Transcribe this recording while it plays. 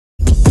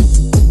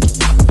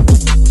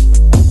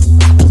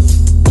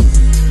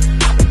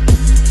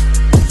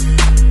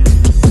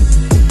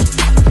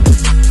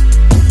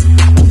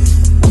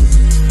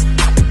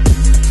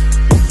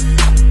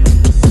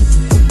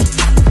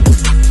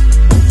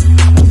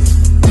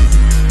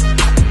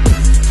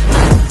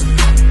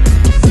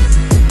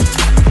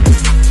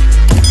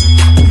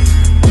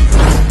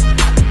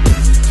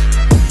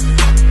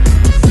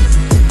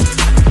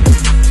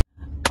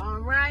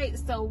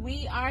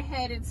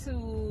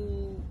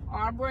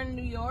in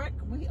New York.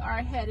 We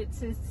are headed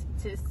to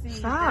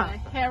see the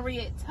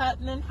Harriet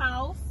Tubman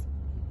house.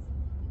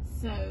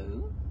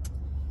 So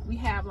we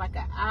have like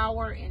an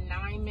hour and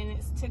 9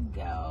 minutes to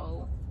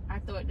go. I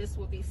thought this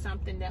would be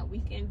something that we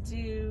can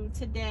do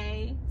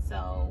today.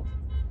 So,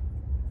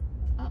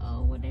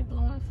 what they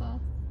blowing for?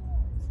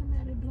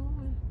 Somebody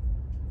blowing.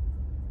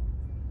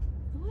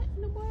 What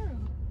in the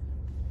world?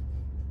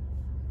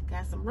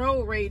 Got some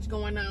road rage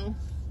going on.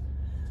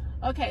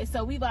 Okay,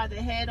 so we about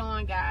to head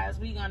on, guys.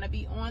 We're gonna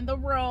be on the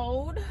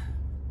road.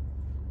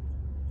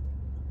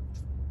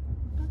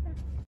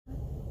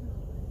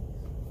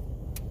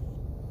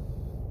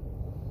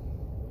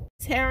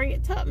 It's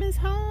Harriet Tubman's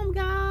home,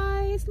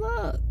 guys.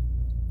 Look.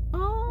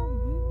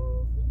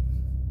 Oh.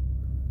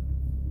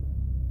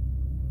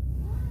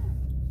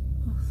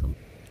 Awesome.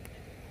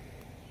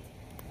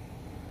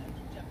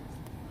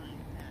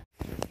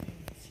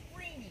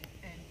 Screaming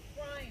and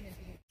crying and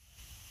being.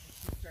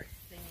 She starts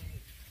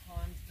singing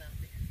constant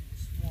because he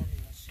was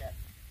swarming the ship,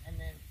 and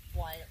then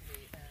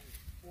quietly and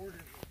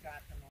orderly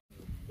got them on.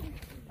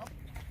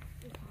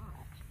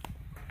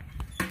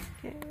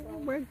 Okay,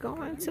 we're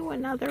going to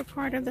another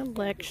part of the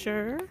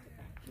lecture.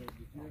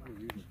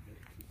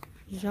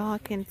 Y'all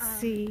can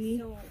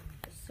see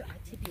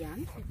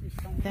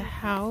the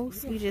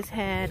house. We just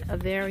had a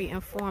very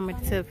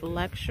informative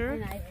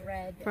lecture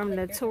from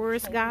the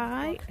tourist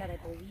guide.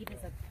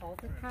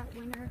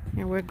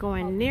 And we're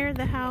going near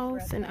the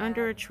house and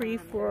under a tree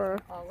for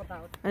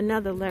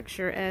another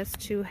lecture as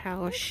to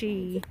how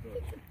she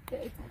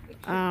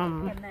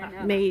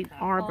made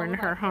Auburn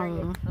her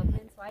home.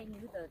 So I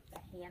knew the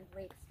hand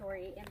rape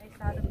story, and I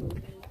saw the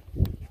movie.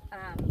 Yeah,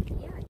 I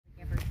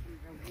give her some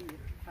relief,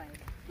 but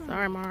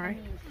sorry, Mari. I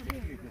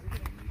mean,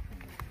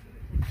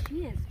 she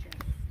is just,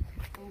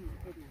 oh my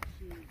goodness,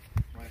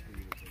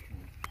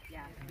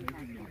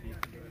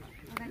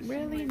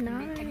 really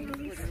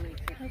nice.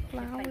 Her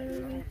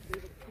flowers.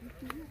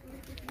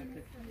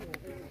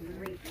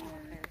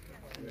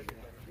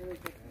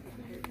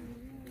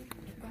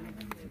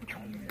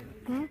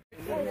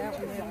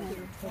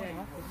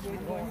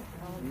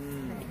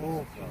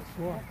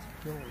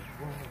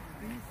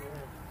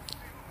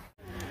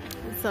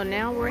 So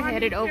now we're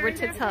headed over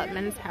to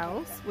Tubman's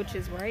house, which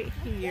is right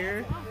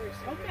here.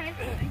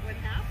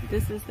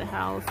 This is the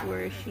house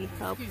where she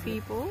helps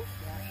people.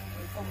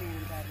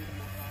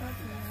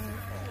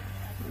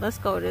 Let's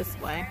go this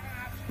way.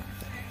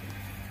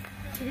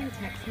 She didn't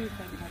text me.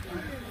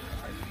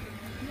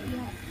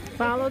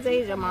 Follow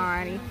Deja,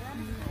 Marty.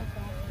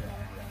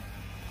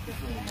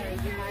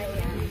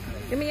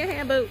 Give me your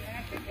hand, boo.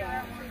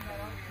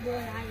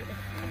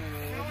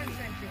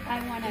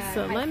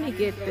 So let me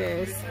get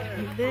this.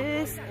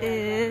 This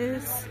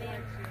is...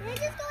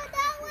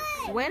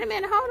 Wait a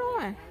minute,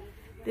 hold on.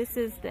 This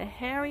is the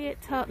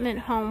Harriet Tubman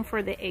Home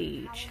for the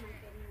Aged.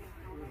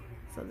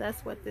 So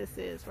that's what this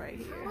is right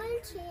here.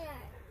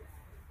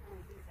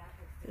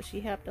 So she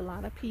helped a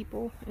lot of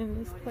people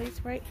in this place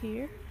right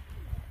here.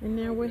 And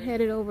now we're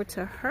headed over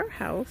to her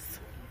house.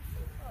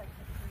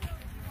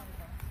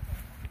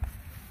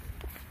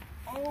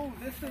 Oh,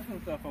 this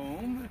isn't the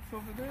home. It's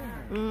over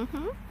there.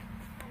 Mm-hmm.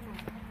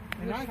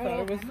 And I thought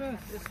it was this.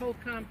 This whole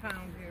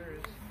compound here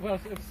is... Well,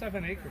 it's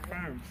 7-acre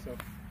farm, so...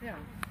 Yeah.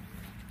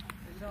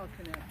 It's all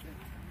connected.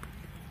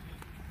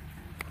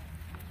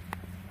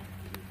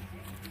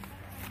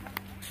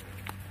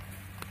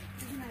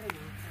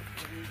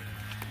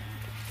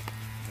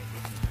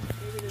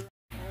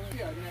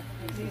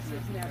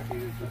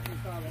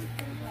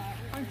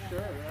 I'm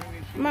sure.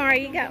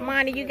 Mari,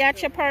 you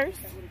got your purse?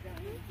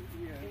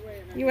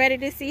 You ready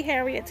to see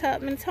Harriet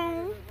Tubman's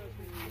home?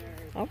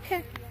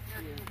 Okay.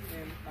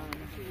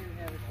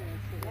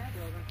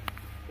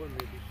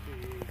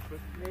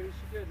 Maybe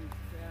she didn't,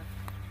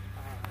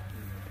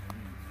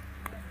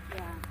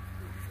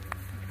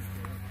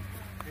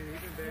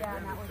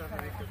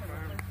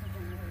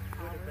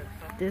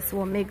 This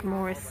will make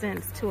more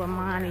sense to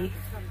Amani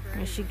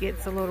when she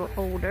gets a little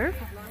older.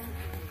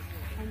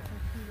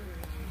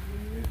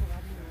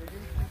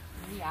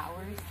 3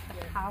 hours,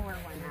 the power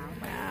went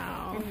out.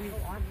 Wow. And we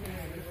walked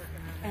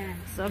in, and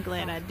So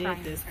glad I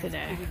did this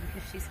today.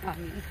 because she's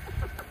coming.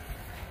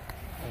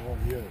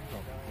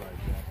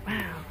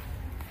 Wow.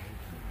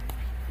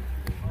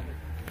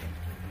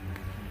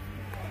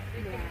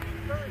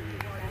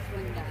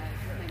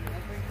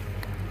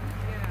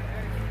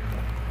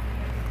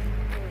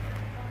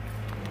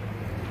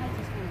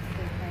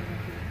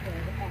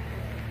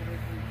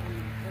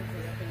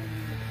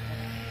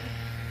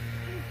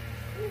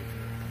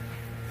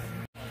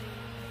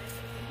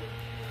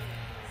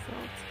 So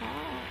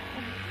tall.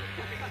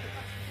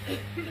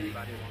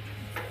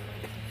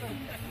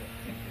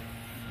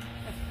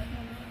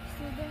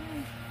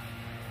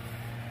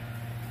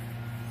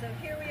 So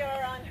here we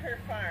are on her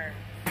farm.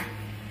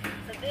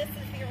 So this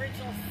is the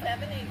original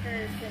 7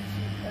 acres that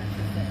she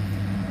purchased it.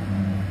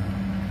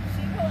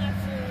 She will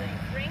actually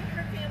bring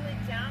her family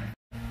down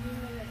a few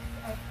minutes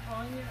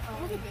on your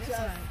own,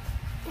 just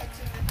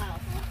touching the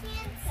house.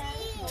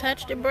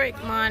 Touch the brick,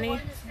 Monty.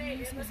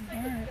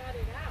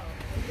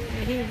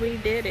 He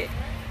redid it.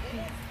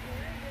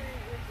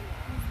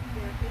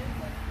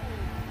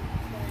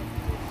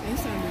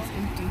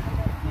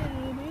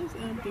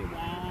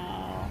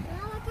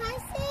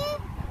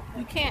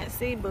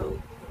 see,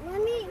 boo. Let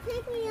me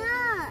pick me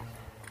up.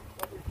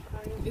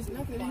 There's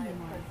nothing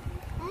anymore.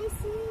 I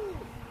see.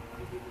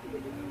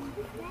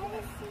 Let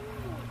us see.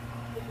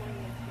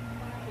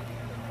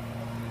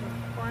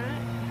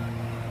 Front.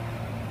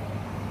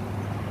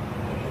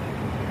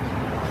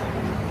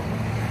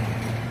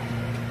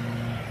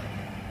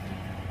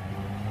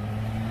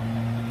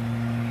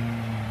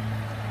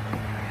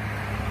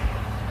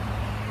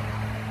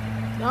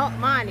 Oh,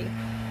 Monty.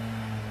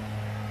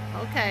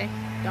 Okay,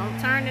 don't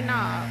turn the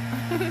knob.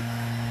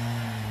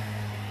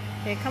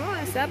 Hey, come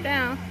on, step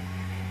down.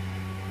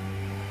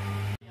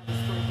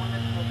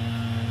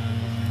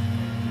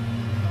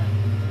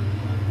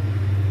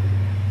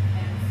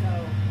 And so,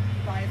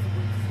 fires a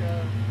wood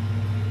stove,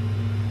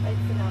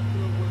 lights it out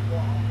through a wood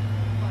wall,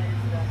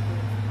 fires it up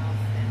through its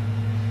house down.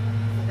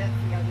 So that's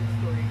the other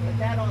story. But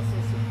that also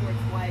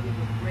supports why we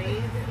would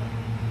raise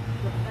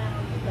the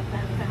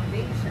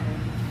foundation,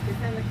 because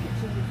then the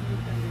kitchen was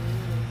moved underneath.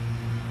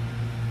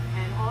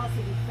 And also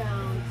we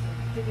found,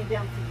 digging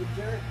down through the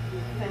dirt, we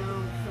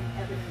found some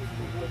evidence of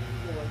the wood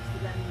floor. So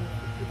that means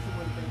the kitchen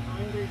would have been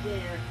under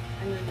there.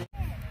 And then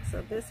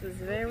So this was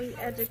very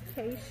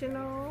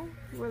educational,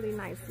 really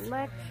nice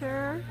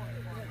lecture.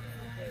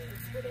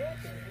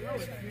 I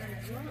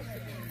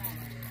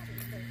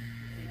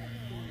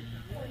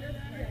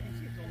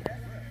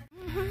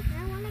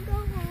want to go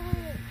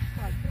home.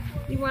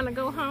 You want to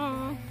go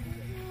home?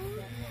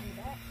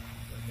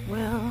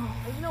 Well,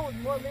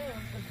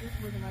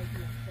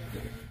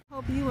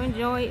 hope you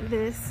enjoyed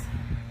this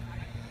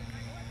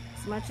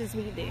as much as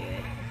we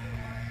did.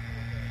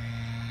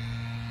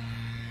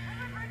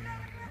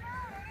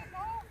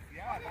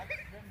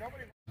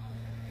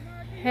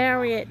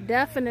 Harriet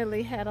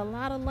definitely had a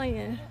lot of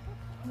land.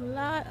 A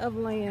lot of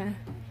land.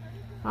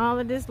 All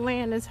of this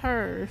land is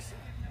hers.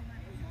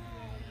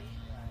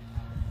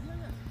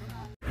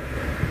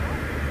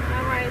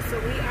 Alright, so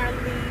we are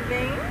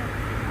leaving.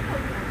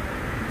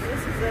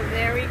 This is a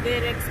very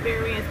good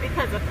experience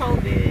because of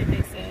COVID,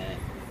 they said.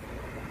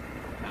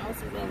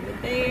 House is over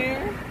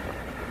there.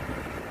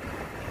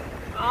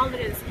 All of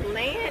this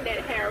land that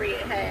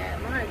Harriet had.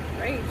 My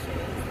gracious.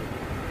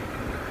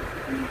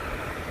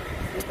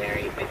 The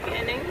very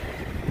beginning.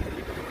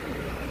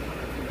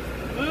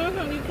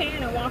 You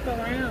can and walk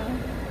around.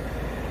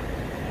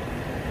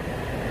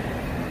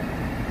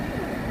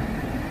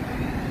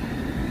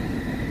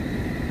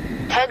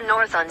 Head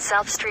north on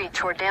South Street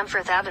toward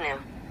Danforth Avenue.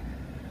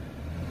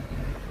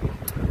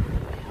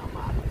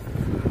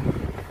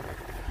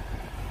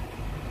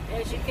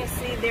 As you can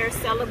see, they're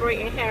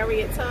celebrating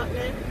Harriet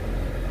Tubman,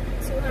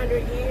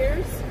 200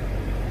 years.